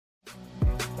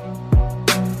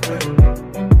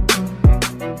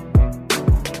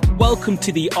Welcome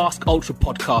to the Ask Ultra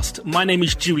podcast. My name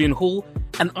is Julian Hall,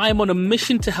 and I am on a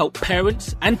mission to help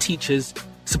parents and teachers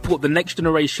support the next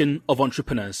generation of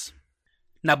entrepreneurs.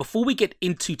 Now, before we get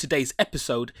into today's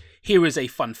episode, here is a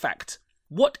fun fact.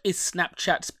 What is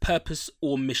Snapchat's purpose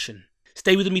or mission?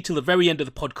 Stay with me till the very end of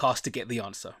the podcast to get the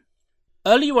answer.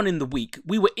 Earlier on in the week,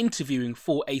 we were interviewing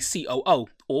for a COO,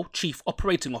 or Chief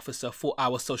Operating Officer, for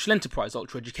our social enterprise,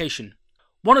 Ultra Education.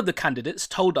 One of the candidates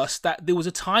told us that there was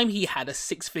a time he had a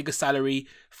six-figure salary,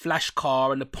 flash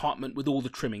car, and apartment with all the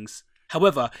trimmings.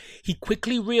 However, he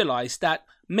quickly realised that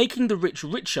making the rich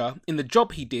richer in the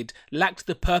job he did lacked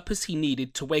the purpose he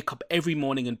needed to wake up every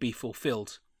morning and be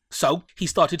fulfilled. So, he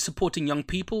started supporting young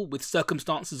people with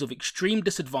circumstances of extreme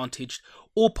disadvantage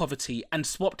or poverty and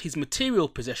swapped his material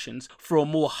possessions for a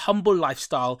more humble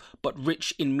lifestyle but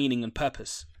rich in meaning and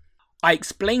purpose. I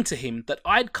explained to him that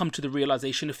I'd come to the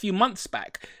realization a few months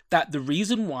back that the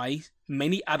reason why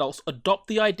many adults adopt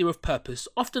the idea of purpose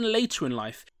often later in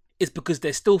life is because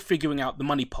they're still figuring out the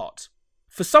money part.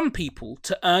 For some people,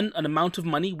 to earn an amount of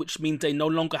money which means they no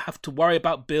longer have to worry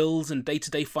about bills and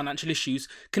day-to-day financial issues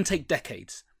can take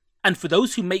decades. And for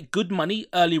those who make good money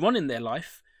earlier on in their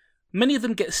life, many of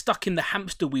them get stuck in the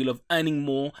hamster wheel of earning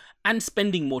more and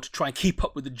spending more to try and keep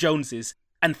up with the Joneses,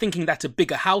 and thinking that a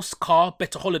bigger house, car,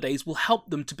 better holidays will help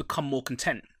them to become more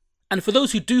content. And for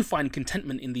those who do find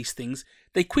contentment in these things,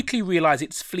 they quickly realise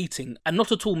it's fleeting and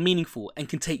not at all meaningful and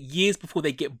can take years before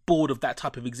they get bored of that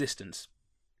type of existence.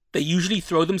 They usually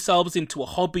throw themselves into a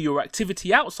hobby or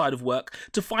activity outside of work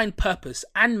to find purpose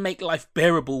and make life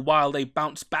bearable while they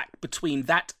bounce back between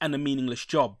that and a meaningless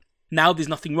job. Now, there's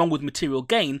nothing wrong with material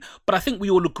gain, but I think we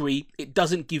all agree it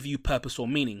doesn't give you purpose or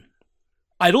meaning.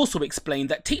 I'd also explained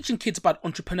that teaching kids about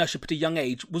entrepreneurship at a young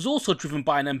age was also driven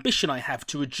by an ambition I have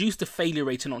to reduce the failure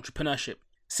rate in entrepreneurship.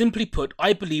 Simply put,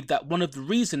 I believe that one of the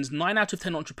reasons 9 out of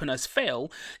 10 entrepreneurs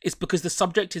fail is because the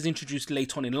subject is introduced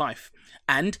late on in life.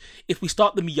 And if we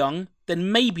start them young,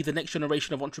 then maybe the next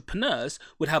generation of entrepreneurs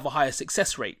would have a higher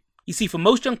success rate. You see, for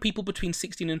most young people between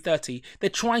 16 and 30, they're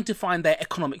trying to find their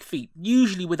economic feet,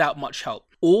 usually without much help,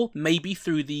 or maybe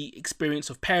through the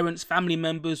experience of parents, family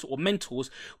members, or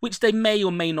mentors, which they may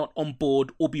or may not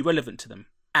onboard or be relevant to them.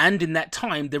 And in that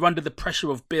time, they're under the pressure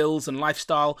of bills and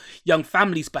lifestyle, young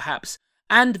families perhaps,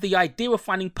 and the idea of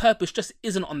finding purpose just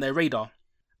isn't on their radar.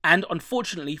 And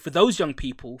unfortunately, for those young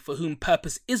people for whom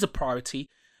purpose is a priority,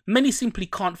 many simply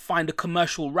can't find a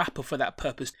commercial wrapper for that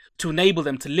purpose to enable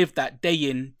them to live that day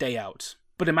in, day out.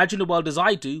 But imagine a world as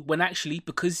I do, when actually,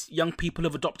 because young people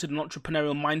have adopted an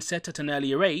entrepreneurial mindset at an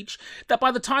earlier age, that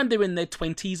by the time they're in their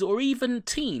 20s or even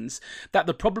teens, that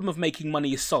the problem of making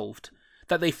money is solved.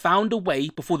 That they found a way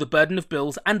before the burden of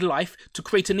bills and life to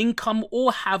create an income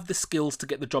or have the skills to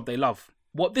get the job they love.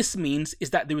 What this means is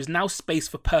that there is now space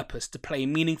for purpose to play a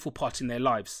meaningful part in their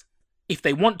lives, if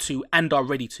they want to and are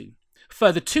ready to.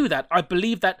 Further to that, I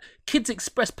believe that kids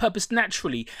express purpose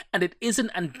naturally, and it isn't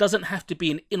and doesn't have to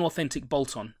be an inauthentic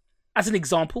bolt-on. As an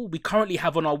example, we currently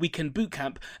have on our weekend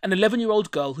bootcamp an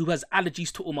 11-year-old girl who has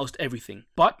allergies to almost everything,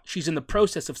 but she's in the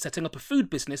process of setting up a food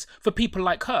business for people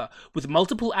like her with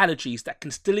multiple allergies that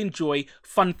can still enjoy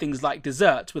fun things like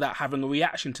desserts without having a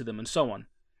reaction to them and so on.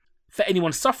 For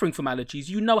anyone suffering from allergies,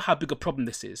 you know how big a problem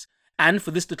this is, and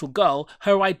for this little girl,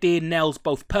 her idea nails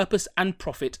both purpose and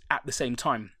profit at the same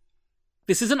time.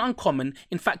 This isn't uncommon,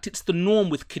 in fact it's the norm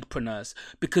with kidpreneurs,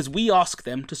 because we ask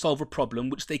them to solve a problem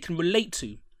which they can relate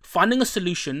to. Finding a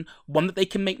solution, one that they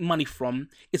can make money from,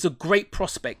 is a great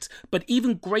prospect, but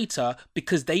even greater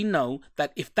because they know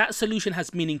that if that solution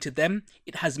has meaning to them,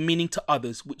 it has meaning to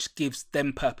others, which gives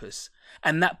them purpose.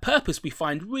 And that purpose, we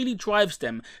find, really drives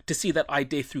them to see that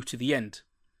idea through to the end.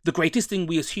 The greatest thing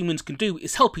we as humans can do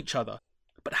is help each other.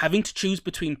 But having to choose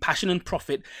between passion and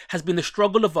profit has been the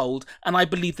struggle of old, and I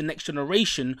believe the next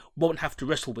generation won't have to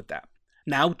wrestle with that.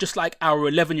 Now, just like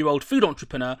our 11-year-old food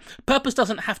entrepreneur, purpose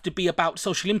doesn't have to be about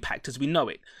social impact as we know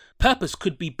it. Purpose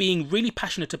could be being really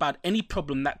passionate about any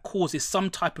problem that causes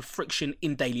some type of friction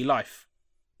in daily life.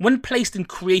 When placed in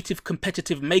creative,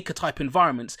 competitive, maker-type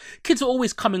environments, kids are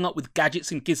always coming up with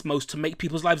gadgets and gizmos to make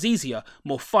people's lives easier,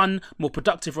 more fun, more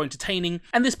productive or entertaining,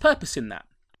 and there's purpose in that.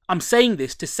 I'm saying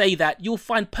this to say that you'll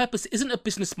find purpose isn't a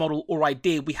business model or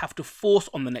idea we have to force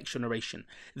on the next generation.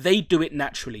 They do it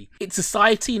naturally. It's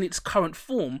society in its current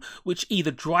form which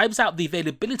either drives out the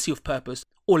availability of purpose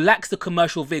or lacks the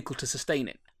commercial vehicle to sustain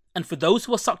it. And for those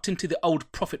who are sucked into the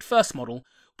old profit-first model,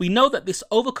 we know that this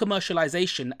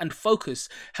over-commercialization and focus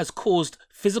has caused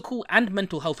physical and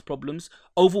mental health problems,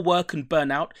 overwork and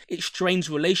burnout, it strains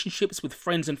relationships with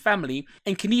friends and family,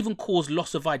 and can even cause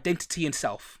loss of identity and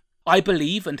self. I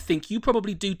believe, and think you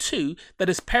probably do too, that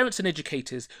as parents and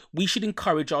educators, we should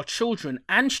encourage our children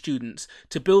and students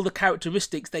to build the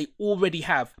characteristics they already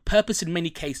have, purpose in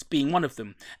many cases being one of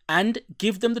them, and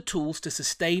give them the tools to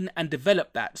sustain and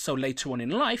develop that so later on in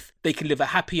life, they can live a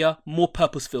happier, more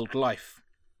purpose-filled life.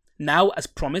 Now, as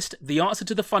promised, the answer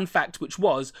to the fun fact, which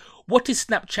was, what is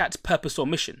Snapchat's purpose or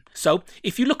mission? So,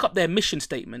 if you look up their mission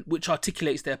statement, which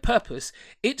articulates their purpose,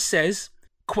 it says,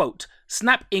 quote,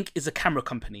 Snap Inc. is a camera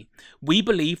company. We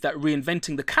believe that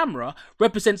reinventing the camera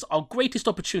represents our greatest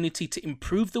opportunity to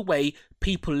improve the way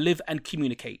people live and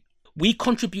communicate. We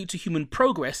contribute to human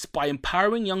progress by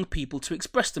empowering young people to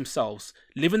express themselves,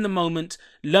 live in the moment,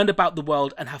 learn about the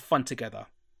world, and have fun together.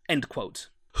 End quote.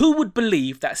 Who would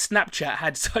believe that Snapchat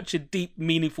had such a deep,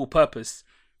 meaningful purpose?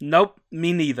 Nope,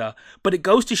 me neither. But it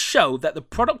goes to show that the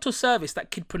product or service that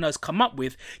kidpreneurs come up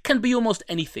with can be almost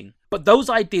anything. But those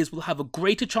ideas will have a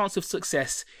greater chance of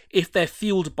success if they're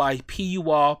fueled by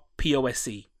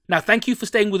PURPOSE. Now, thank you for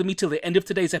staying with me till the end of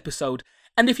today's episode.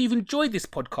 And if you've enjoyed this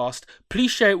podcast,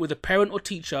 please share it with a parent or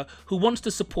teacher who wants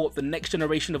to support the next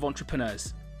generation of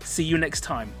entrepreneurs. See you next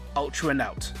time. Ultra and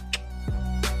out.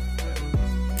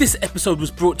 This episode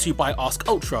was brought to you by Ask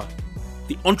Ultra,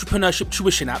 the entrepreneurship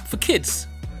tuition app for kids.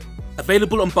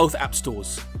 Available on both app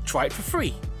stores. Try it for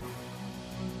free.